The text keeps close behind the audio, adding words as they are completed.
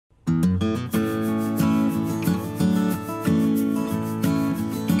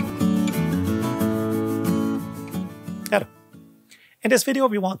In this video,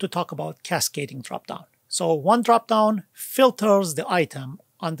 we want to talk about cascading dropdown. So one dropdown filters the item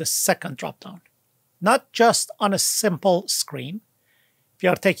on the second dropdown, not just on a simple screen. We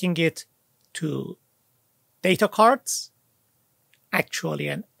are taking it to data cards, actually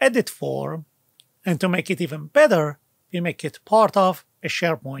an edit form, and to make it even better, we make it part of a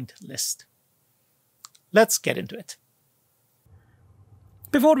SharePoint list. Let's get into it.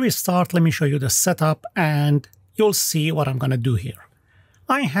 Before we start, let me show you the setup and you'll see what I'm going to do here.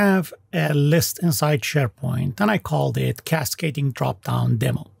 I have a list inside SharePoint and I called it Cascading Dropdown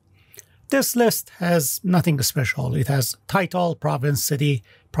Demo. This list has nothing special. It has title, province, city,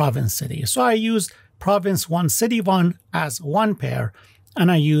 province, city. So I used province 1, city 1 as one pair, and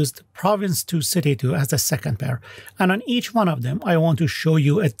I used province 2, city 2 as the second pair. And on each one of them, I want to show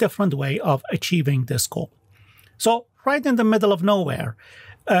you a different way of achieving this goal. So right in the middle of nowhere,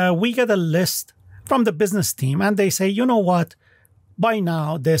 we get a list from the business team and they say, you know what? By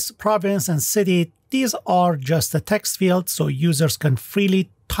now, this province and city, these are just a text field so users can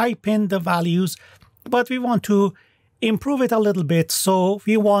freely type in the values, but we want to improve it a little bit. So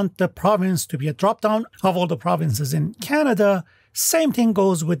we want the province to be a dropdown of all the provinces in Canada. Same thing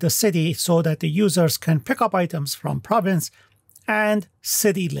goes with the city so that the users can pick up items from province and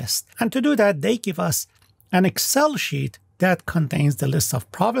city list. And to do that, they give us an Excel sheet that contains the list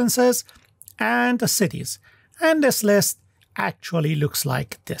of provinces and the cities. And this list actually looks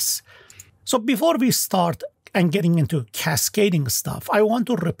like this. So before we start and getting into cascading stuff, I want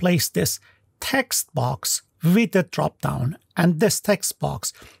to replace this text box with a dropdown and this text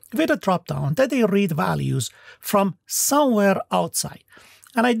box with a dropdown that they read values from somewhere outside.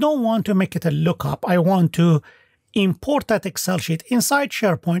 And I don't want to make it a lookup. I want to import that Excel sheet inside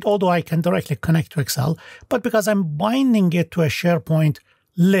SharePoint, although I can directly connect to Excel, but because I'm binding it to a SharePoint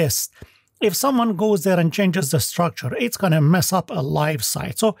list, if someone goes there and changes the structure, it's going to mess up a live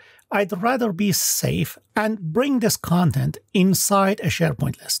site. So I'd rather be safe and bring this content inside a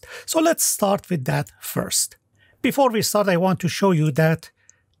SharePoint list. So let's start with that first. Before we start, I want to show you that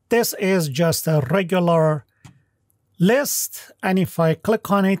this is just a regular list. And if I click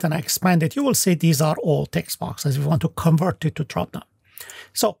on it and I expand it, you will see these are all text boxes. We want to convert it to dropdown.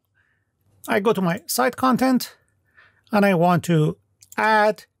 So I go to my site content and I want to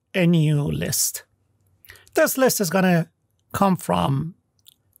add a new list. This list is going to come from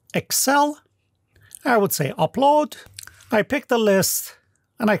Excel. I would say upload. I pick the list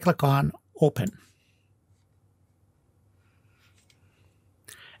and I click on open.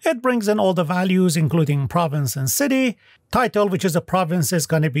 It brings in all the values, including province and city. Title, which is the province, is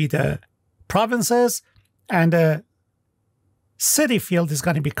going to be the provinces. And the city field is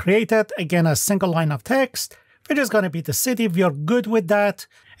going to be created. Again, a single line of text, which is going to be the city. We are good with that.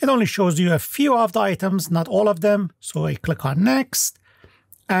 It only shows you a few of the items, not all of them. So I click on next.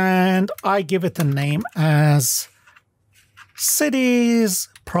 And I give it a name as cities,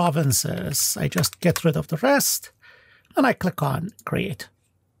 provinces. I just get rid of the rest. And I click on create.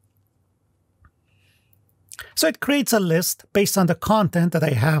 So it creates a list based on the content that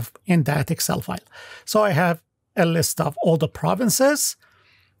I have in that Excel file. So I have a list of all the provinces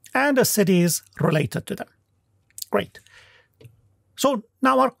and the cities related to them. Great. So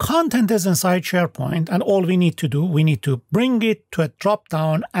now our content is inside SharePoint, and all we need to do, we need to bring it to a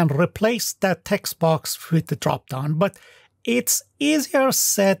dropdown and replace that text box with the dropdown. But it's easier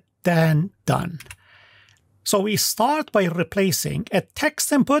said than done. So we start by replacing a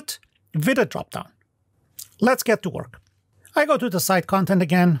text input with a dropdown. Let's get to work. I go to the site content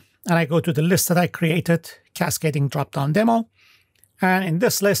again, and I go to the list that I created, Cascading Dropdown Demo. And in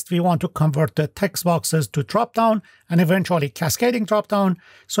this list, we want to convert the text boxes to dropdown and eventually cascading dropdown.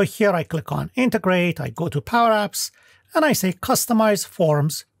 So here I click on integrate, I go to Power Apps, and I say customize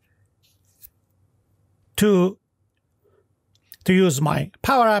forms to use my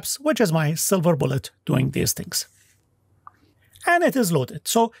Power Apps, which is my silver bullet doing these things. And it is loaded.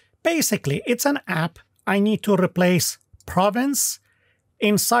 So basically, it's an app. I need to replace province.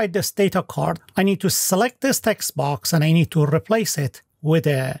 Inside this data card, I need to select this text box and I need to replace it with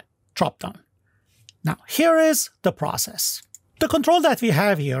a dropdown. Now, here is the process. The control that we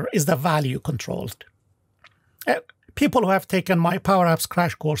have here is the value control. People who have taken my Power Apps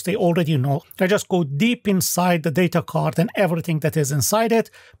crash course, they already know. I just go deep inside the data card and everything that is inside it.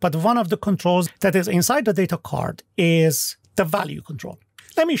 But one of the controls that is inside the data card is the value control.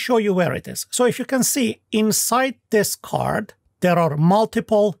 Let me show you where it is. So if you can see inside this card, there are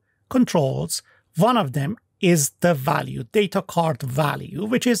multiple controls. One of them is the value, data card value,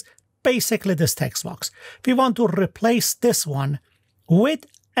 which is basically this text box. We want to replace this one with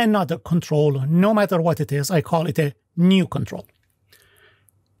another control, no matter what it is. I call it a new control.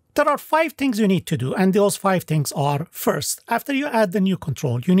 There are 5 things you need to do, and those 5 things are: first, after you add the new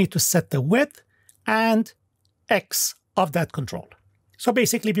control, you need to set the width and X of that control. So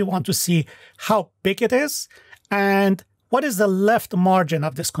basically, we want to see how big it is and what is the left margin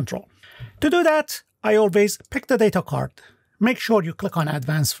of this control. To do that, I always pick the data card. Make sure you click on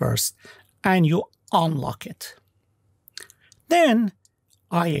Advanced first, and you unlock it. Then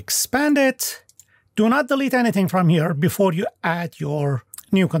I expand it. Do not delete anything from here before you add your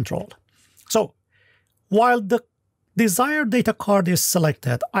new control. So while the desired data card is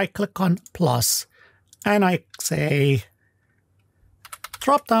selected, I click on plus and I say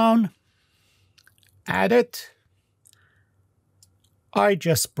Dropdown, add it. I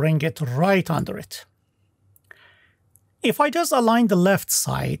just bring it right under it. If I just align the left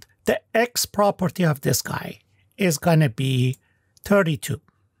side, the X property of this guy is going to be 32.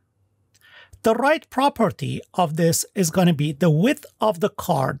 The right property of this is going to be the width of the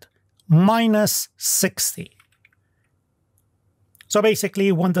card minus 60. So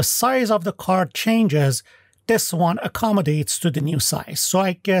basically, when the size of the card changes, this one accommodates to the new size. So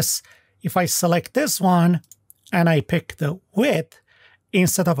I guess if I select this one and I pick the width,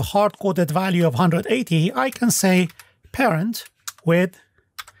 instead of a hard-coded value of 180, I can say parent width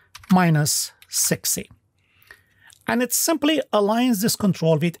minus 60. And it simply aligns this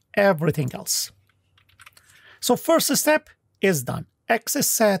control with everything else. So first step is done. X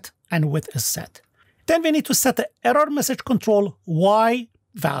is set and width is set. Then we need to set the error message control Y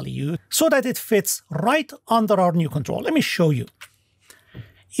value so that it fits right under our new control. Let me show you.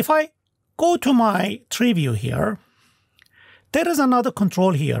 If I go to my tree view here, there is another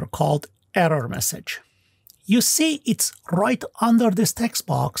control here called error message. You see it's right under this text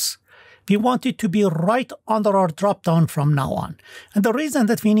box. We want it to be right under our dropdown from now on. And the reason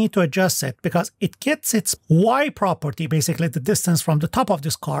that we need to adjust it, because it gets its Y property, basically the distance from the top of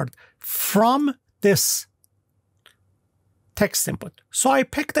this card, from this text input. So I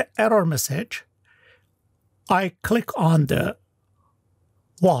pick the error message, I click on the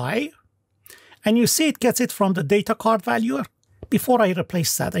Y, and you see it gets it from the data card value. Before I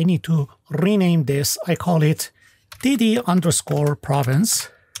replace that, I need to rename this. I call it dd underscore province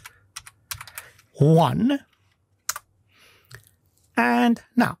 1. And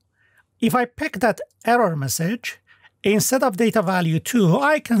now, if I pick that error message, instead of data value 2,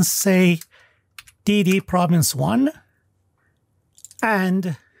 I can say dd province 1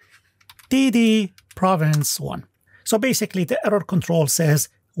 and dd province 1. So basically, the error control says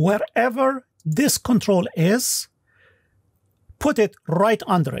wherever this control is, put it right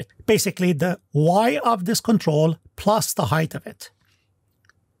under it. Basically, the Y of this control plus the height of it,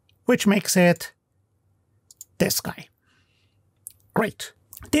 which makes it this guy. Great.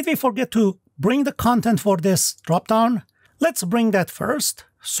 Did we forget to bring the content for this dropdown? Let's bring that first.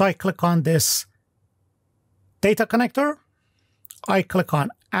 So I click on this data connector. I click on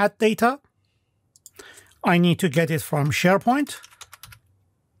add data. I need to get it from SharePoint.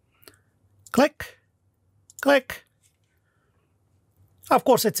 Click, click. Of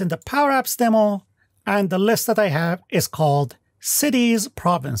course, it's in the Power Apps demo, and the list that I have is called Cities,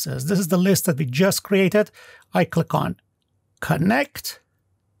 Provinces. This is the list that we just created. I click on Connect.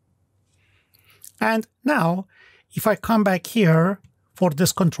 And now, if I come back here for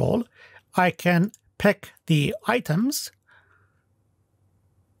this control, I can pick the items.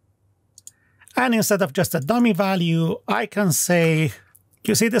 And instead of just a dummy value, I can say,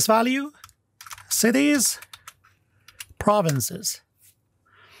 you see this value? Cities, Provinces.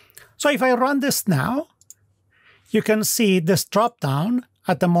 So if I run this now, you can see this dropdown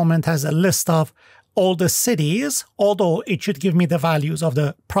at the moment has a list of all the cities, although it should give me the values of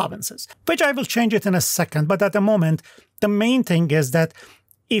the provinces, which I will change it in a second. But at the moment, the main thing is that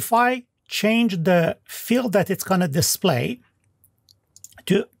if I change the field that it's going to display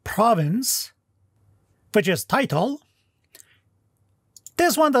to province, which is title,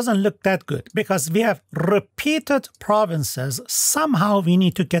 this one doesn't look that good because we have repeated provinces. Somehow we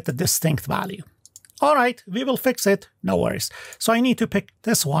need to get a distinct value. All right, we will fix it. No worries. So I need to pick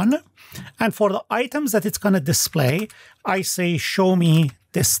this one. And for the items that it's going to display, I say show me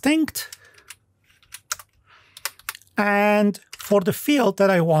distinct. And for the field that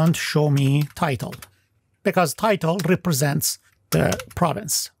I want, show me title, because title represents the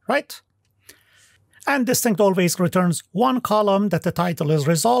province, right? And distinct always returns one column that the title is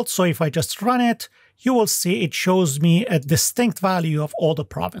result. So if I just run it, you will see it shows me a distinct value of all the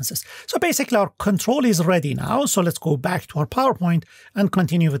provinces. So basically our control is ready now. So let's go back to our PowerPoint and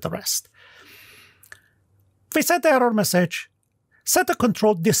continue with the rest. We set the error message, set the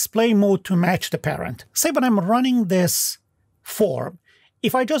control display mode to match the parent. Say when I'm running this form,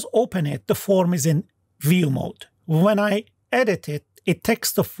 if I just open it, the form is in view mode. When I edit it, it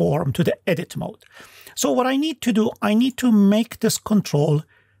takes the form to the edit mode. So what I need to do, I need to make this control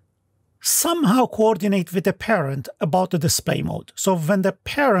somehow coordinate with the parent about the display mode. So when the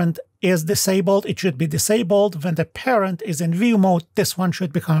parent is disabled, it should be disabled. When the parent is in view mode, this one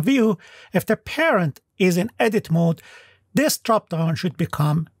should become view. If the parent is in edit mode, this dropdown should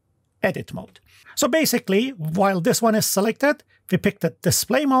become edit mode. So basically, while this one is selected, we pick the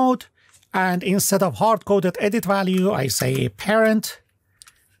display mode, and instead of hard-coded edit value, I say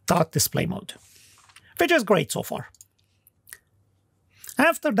parent.display mode, which is great so far.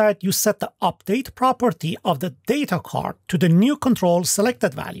 After that, you set the update property of the data card to the new control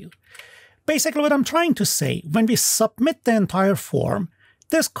selected value. Basically, what I'm trying to say, when we submit the entire form,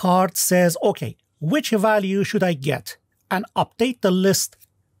 this card says, okay, which value should I get, and update the list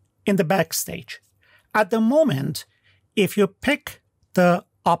in the backstage. At the moment, if you pick the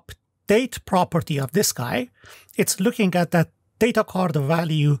update property of this guy, it's looking at that data card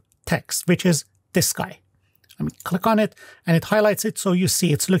value text, which is this guy. Let me click on it, and it highlights it, so you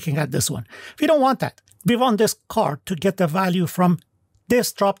see it's looking at this one. We don't want that. We want this card to get the value from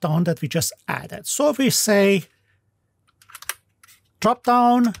this dropdown that we just added. So if we say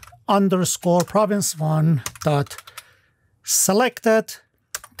dropdown underscore province1 dot selected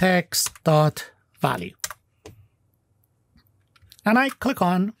text dot value, and I click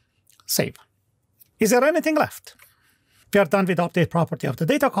on save. Is there anything left? We are done with the update property of the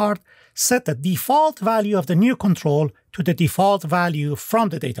data card. Set the default value of the new control to the default value from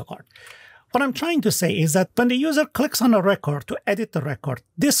the data card. What I'm trying to say is that when the user clicks on a record to edit the record,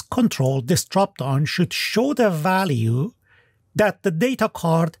 this control, this dropdown, should show the value that the data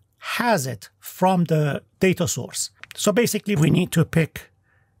card has it from the data source. So basically, we need to pick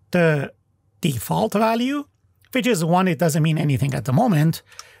the default value, which is 1. It doesn't mean anything at the moment.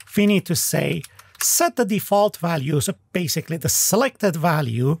 We need to say set the default value, so basically the selected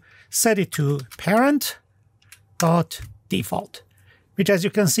value, set it to parent.default, which, as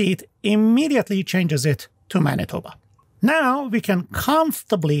you can see, it immediately changes it to Manitoba. Now we can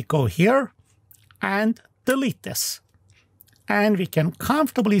comfortably go here and delete this. And we can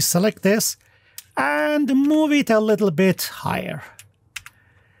comfortably select this and move it a little bit higher.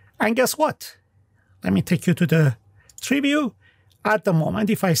 And guess what? Let me take you to the tree view. At the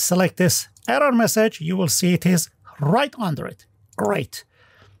moment, if I select this error message, you will see it is right under it. Great.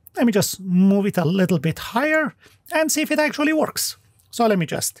 Let me just move it a little bit higher and see if it actually works. So let me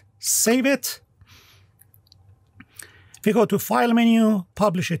just save it. If we go to File menu,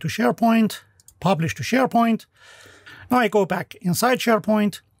 publish it to SharePoint, publish to SharePoint. Now I go back inside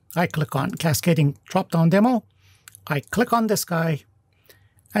SharePoint. I click on Cascading Dropdown Demo. I click on this guy.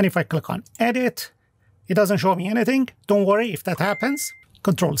 And if I click on Edit, it doesn't show me anything. Don't worry if that happens.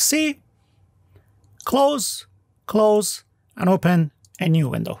 Control-C, close, close, and open a new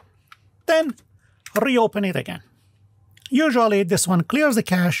window. Then reopen it again. Usually this one clears the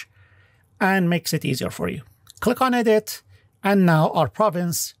cache and makes it easier for you. Click on Edit, and now our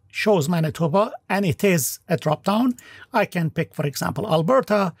province shows Manitoba, and it is a dropdown. I can pick, for example,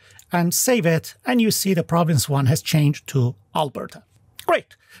 Alberta, and save it, and you see the province one has changed to Alberta.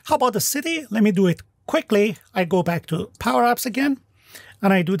 Great. How about the city? Let me do it quickly. I go back to Power Apps again,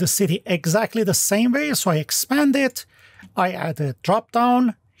 and I do the city exactly the same way. So I expand it. I add a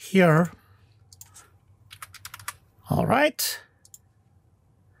dropdown here. All right.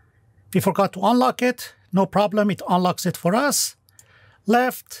 We forgot to unlock it. No problem. It unlocks it for us.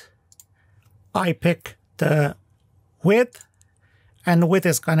 Left, I pick the width, and width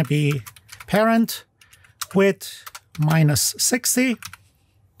is going to be parent width -60.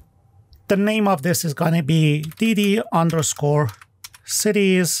 The name of this is going to be dd underscore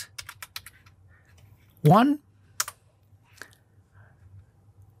cities 1.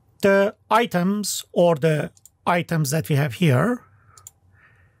 The items, or the items that we have here,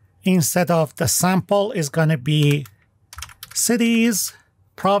 instead of the sample, is going to be cities,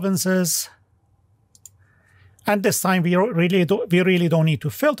 provinces, and this time we really don't need to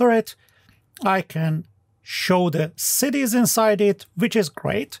filter it. I can show the cities inside it, which is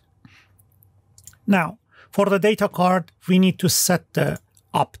great. Now, for the data card, we need to set the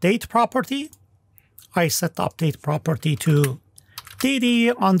update property. I set the update property to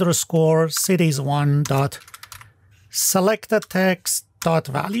dd underscore cities1 dot selected text dot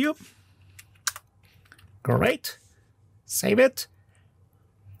value. Great. Save it.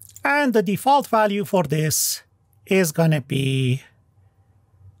 And the default value for this is going to be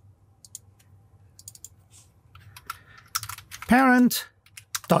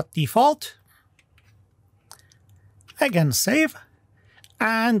parent.default. Again, save.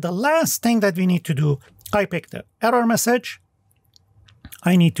 And the last thing that we need to do, I pick the error message.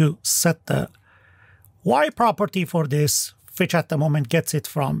 I need to set the Y property for this, which at the moment gets it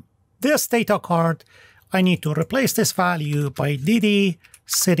from this data card. I need to replace this value by DD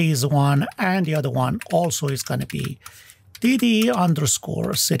cities1, and the other one also is going to be DD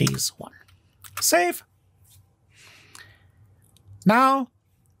underscore cities1. Save. Now,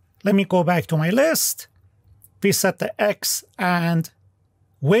 let me go back to my list. We set the X and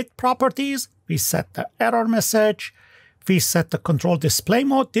width properties. We set the error message. We set the control display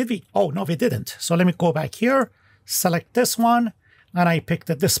mode. Did we? Oh, no, we didn't. So let me go back here, select this one, and I pick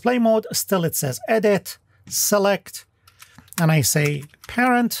the display mode. Still, it says edit, select, and I say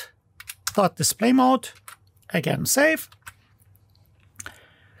parent.display mode. Again, save.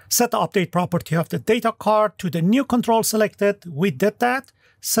 Set the update property of the data card to the new control selected. We did that.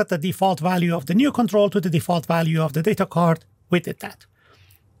 Set the default value of the new control to the default value of the data card. We did that.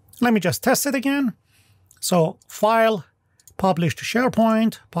 Let me just test it again. So file, publish to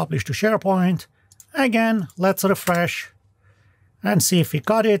SharePoint, publish to SharePoint. Again, let's refresh and see if we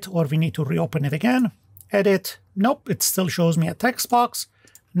got it, or we need to reopen it again. Edit. Nope, it still shows me a text box.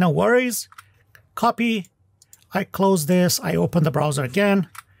 No worries. Copy. I close this. I open the browser again.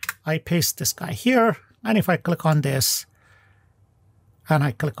 I paste this guy here. And if I click on this and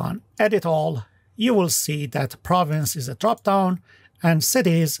I click on Edit All, you will see that province is a dropdown and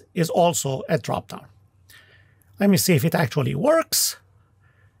cities is also a dropdown. Let me see if it actually works.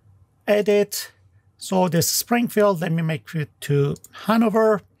 Edit. So this is Springfield. Let me make it to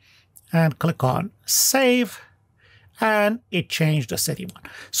Hanover and click on Save. And it changed the city one.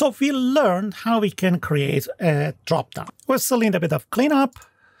 So we learned how we can create a dropdown. We still need a bit of cleanup.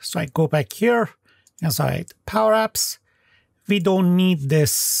 So I go back here inside Power Apps. We don't need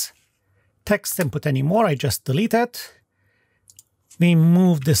this text input anymore. I just delete it. We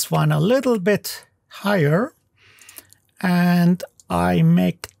move this one a little bit higher. And I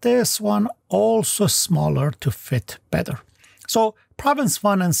make this one also smaller to fit better. So province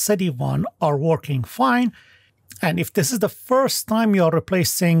 1 and city 1 are working fine. And if this is the first time you're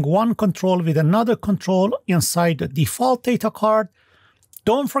replacing one control with another control inside the default data card,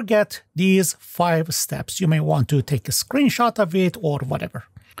 don't forget these 5 steps. You may want to take a screenshot of it or whatever.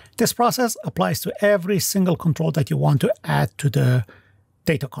 This process applies to every single control that you want to add to the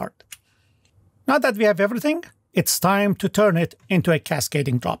data card. Now that we have everything, it's time to turn it into a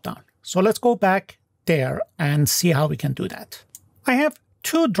cascading dropdown. So let's go back there and see how we can do that. I have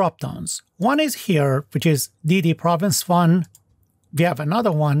 2 dropdowns. One is here, which is DD Province 1. We have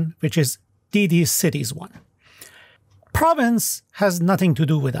another one, which is DD Cities 1. Province has nothing to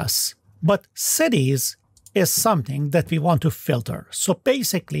do with us, but cities is something that we want to filter. So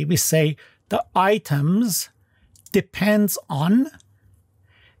basically, we say the items depends on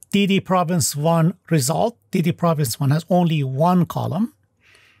DD Province 1 result. DD Province 1 has only one column,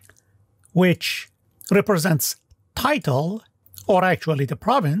 which represents title, or actually the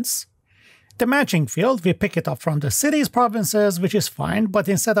province. The matching field, we pick it up from the cities provinces, which is fine, but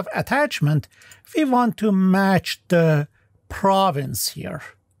instead of attachment, we want to match the province here,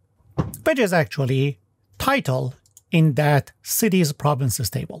 which is actually title in that cities provinces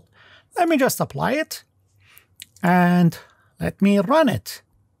table. Let me just apply it and let me run it.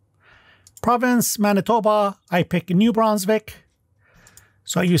 Province Manitoba, I pick New Brunswick.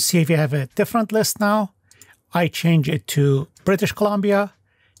 So you see we have a different list now. I change it to British Columbia.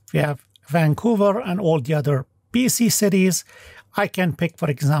 We have Vancouver and all the other BC cities. I can pick, for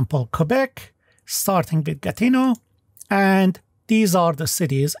example, Quebec, starting with Gatineau, and these are the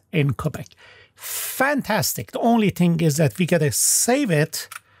cities in Quebec. Fantastic. The only thing is that we gotta save it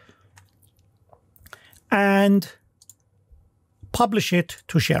and publish it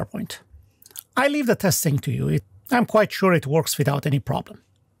to SharePoint. I leave the testing to you. I'm quite sure it works without any problem.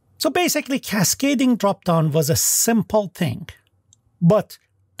 So basically, cascading dropdown was a simple thing. But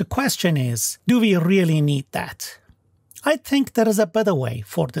the question is, do we really need that? I think there is a better way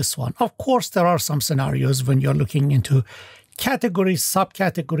for this one. Of course, there are some scenarios when you're looking into category,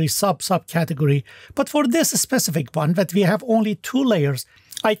 subcategory, sub-subcategory. But for this specific one, that we have only 2 layers,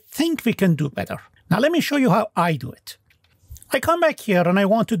 I think we can do better. Now, let me show you how I do it. I come back here and I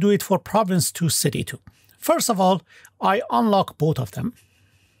want to do it for province 2, city 2. First of all, I unlock both of them.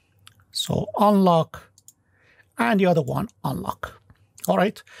 So unlock and the other one unlock. All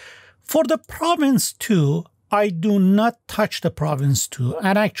right. For the province 2, I do not touch the province 2.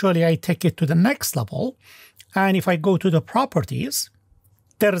 And actually, I take it to the next level. And if I go to the properties,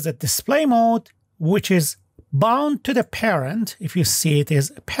 there is a display mode, which is bound to the parent. If you see it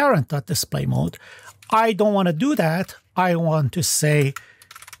is parent.display mode. I don't want to do that. I want to say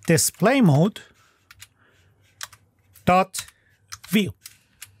display mode dot view.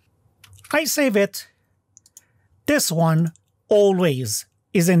 I save it. This one always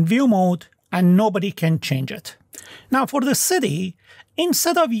is in view mode and nobody can change it. Now for the city,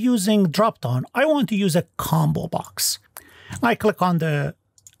 instead of using Dropdown, I want to use a combo box. I click on the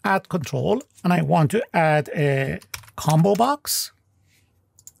add control and I want to add a combo box.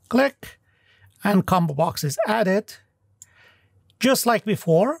 Click, and combo box is added. Just like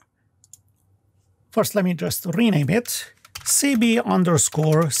before. First, let me just rename it.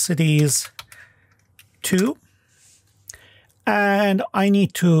 CB_cities2. And I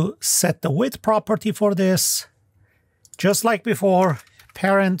need to set the width property for this. Just like before,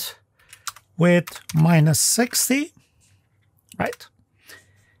 parent width -60, right?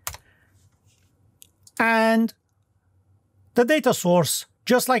 And the data source,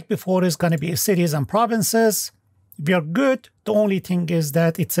 just like before, is going to be cities and provinces. We are good. The only thing is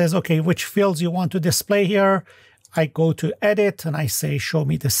that it says, okay, which fields you want to display here. I go to edit and I say, show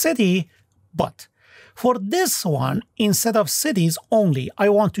me the city. But for this one, instead of cities only, I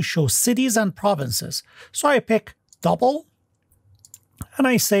want to show cities and provinces. So I pick double and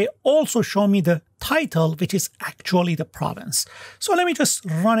I say, also show me the title, which is actually the province. So let me just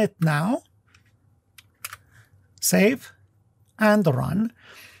run it now. Save and run.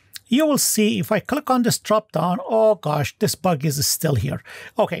 You will see if I click on this drop down, oh gosh, this bug is still here.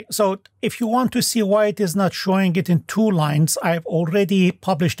 Okay, so if you want to see why it is not showing it in 2 lines, I've already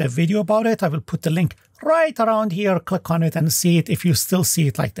published a video about it. I will put the link right around here. Click on it and see it if you still see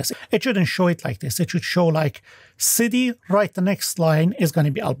it like this. It shouldn't show it like this. It should show like city, right? The next line is going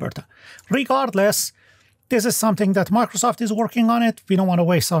to be Alberta. Regardless, this is something that Microsoft is working on it. We don't want to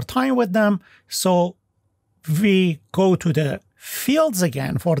waste our time with them. So we go to the fields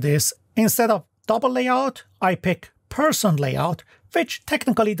again for this. Instead of double layout, I pick person layout, which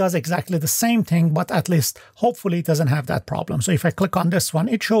technically does exactly the same thing, but at least hopefully it doesn't have that problem. So if I click on this one,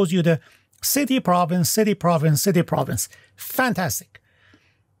 it shows you the city, province, city, province, city, province. Fantastic.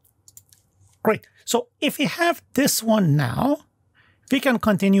 Great. So if we have this one now, we can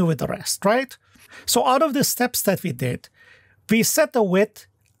continue with the rest, right? So out of the steps that we did, we set the width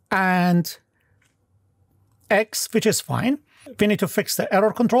and X, which is fine. We need to fix the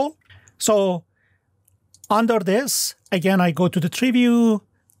error control. So under this, again, I go to the tree view.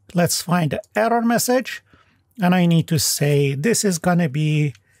 Let's find the error message. And I need to say this is going to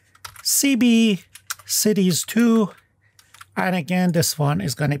be CB cities 2. And again, this one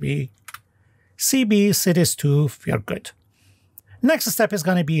is going to be CB cities 2. We are good. Next step is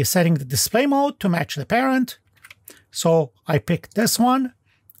going to be setting the display mode to match the parent. So I pick this one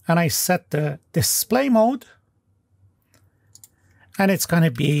and I set the display mode. And it's going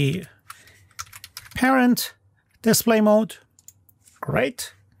to be parent display mode.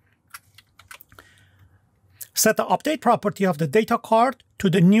 Great. Set the update property of the data card to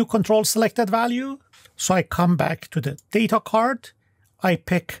the new control selected value. So I come back to the data card. I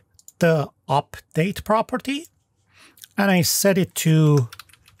pick the update property and I set it to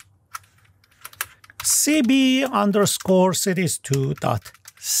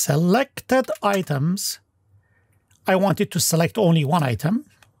CB_cities2.selected items. I want it to select only one item,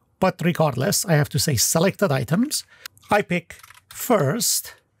 but regardless, I have to say selected items. I pick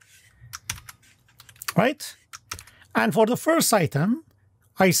first, right? And for the first item,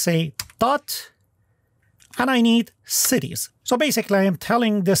 I say dot, and I need cities. So basically, I am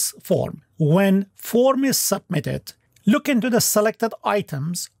telling this form, when form is submitted, look into the selected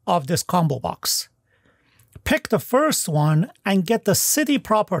items of this combo box. Pick the first one and get the city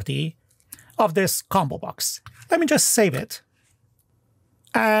property of this combo box. Let me just save it.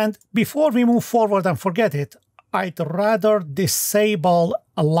 And before we move forward and forget it, I'd rather disable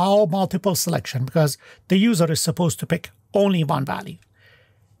allow multiple selection because the user is supposed to pick only one value.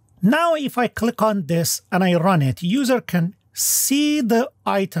 Now, if I click on this and I run it, user can see the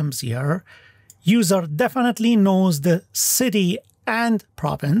items here. User definitely knows the city and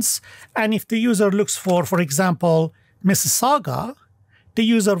province. And if the user looks for example, Mississauga, the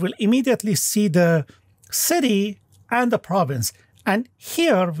user will immediately see the city and the province. And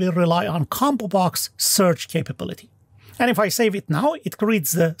here we rely on combo box search capability. And if I save it now, it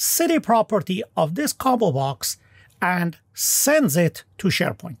reads the city property of this combo box and sends it to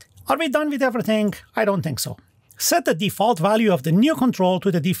SharePoint. Are we done with everything? I don't think so. Set the default value of the new control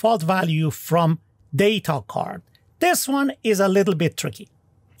to the default value from data card. This one is a little bit tricky.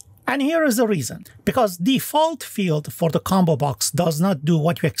 And here is the reason. Because default field for the combo box does not do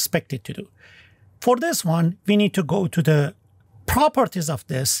what you expect it to do. For this one, we need to go to the properties of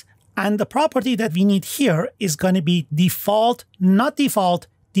this. And the property that we need here is going to be default, not default,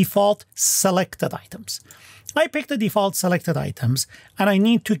 default selected items. I pick the default selected items, and I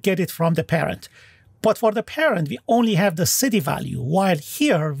need to get it from the parent. But for the parent, we only have the city value, while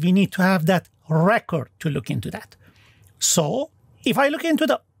here we need to have that record to look into that. So if I look into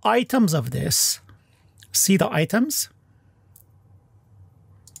the items of this, see the items?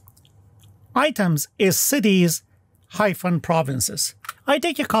 Items is cities hyphen provinces. I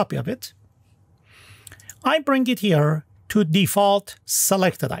take a copy of it. I bring it here to default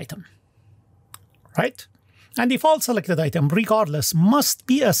selected item, right? And default selected item, regardless, must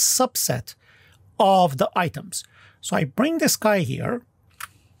be a subset of the items. So I bring this guy here,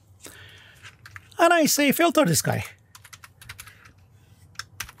 and I say filter this guy.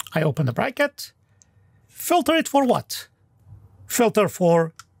 I open the bracket, filter it for what? Filter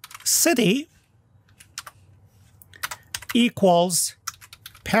for city equals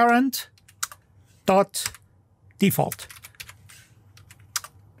parent dot default.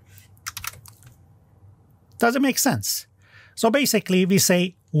 Does it make sense? So basically we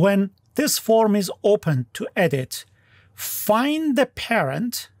say when this form is open to edit, find the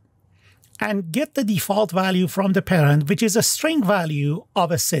parent and get the default value from the parent, which is a string value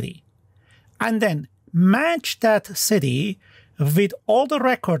of a city. And then match that city with all the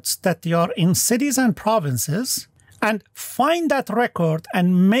records that they are in cities and provinces, and find that record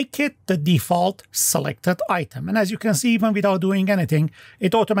and make it the default selected item. And as you can see, even without doing anything,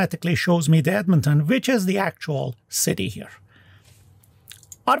 it automatically shows me the Edmonton, which is the actual city here.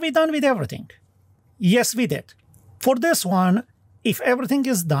 Are we done with everything? Yes, we did. For this one, if everything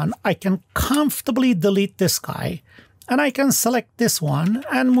is done, I can comfortably delete this guy, and I can select this one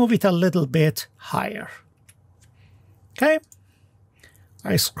and move it a little bit higher. Okay?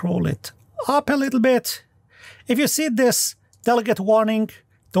 I scroll it up a little bit. If you see this delegate warning,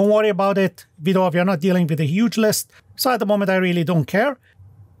 don't worry about it. We are not dealing with a huge list. So at the moment, I really don't care.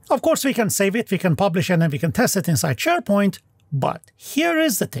 Of course, we can save it, we can publish it, and then we can test it inside SharePoint. But here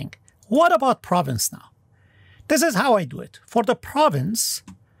is the thing. What about province now? This is how I do it. For the province,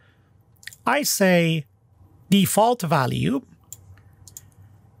 I say default value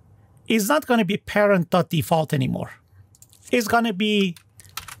is not going to be parent.default anymore. It's going to be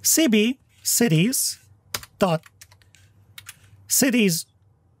CB cities dot cities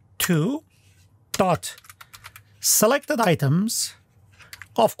 2 dot selected items.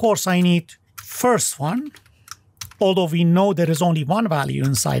 Of course, I need first one, although we know there is only one value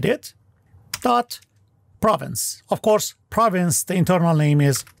inside it, dot province. Of course, province, the internal name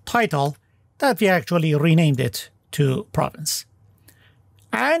is title, that we actually renamed it to province.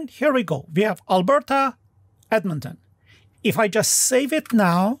 And here we go. We have Alberta, Edmonton. If I just save it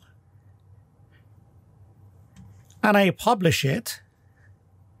now, and I publish it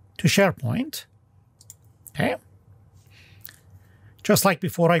to SharePoint, okay? Just like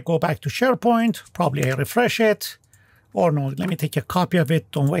before, I go back to SharePoint, probably I refresh it, or no, let me take a copy of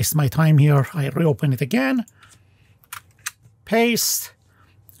it, don't waste my time here. I reopen it again, paste,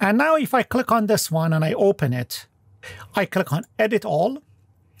 and now if I click on this one and I open it, I click on Edit All.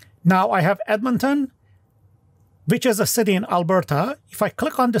 Now I have Edmonton, which is a city in Alberta. If I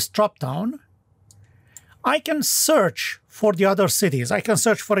click on this drop-down, I can search for the other cities. I can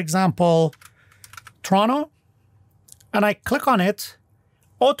search, for example, Toronto, and I click on it,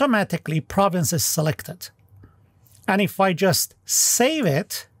 automatically province is selected. And if I just save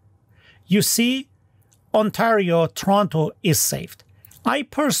it, you see Ontario, Toronto is saved. I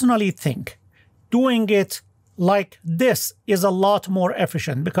personally think doing it like this is a lot more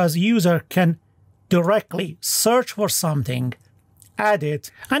efficient because user can directly search for something, add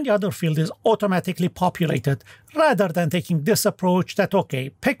it, and the other field is automatically populated rather than taking this approach that, okay,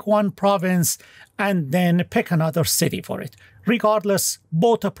 pick one province and then pick another city for it. Regardless,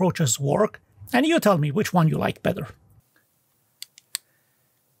 both approaches work, and you tell me which one you like better.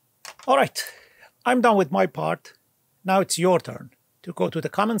 All right, I'm done with my part. Now it's your turn to go to the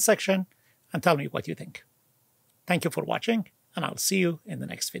comment section and tell me what you think. Thank you for watching, and I'll see you in the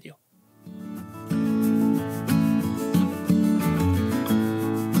next video.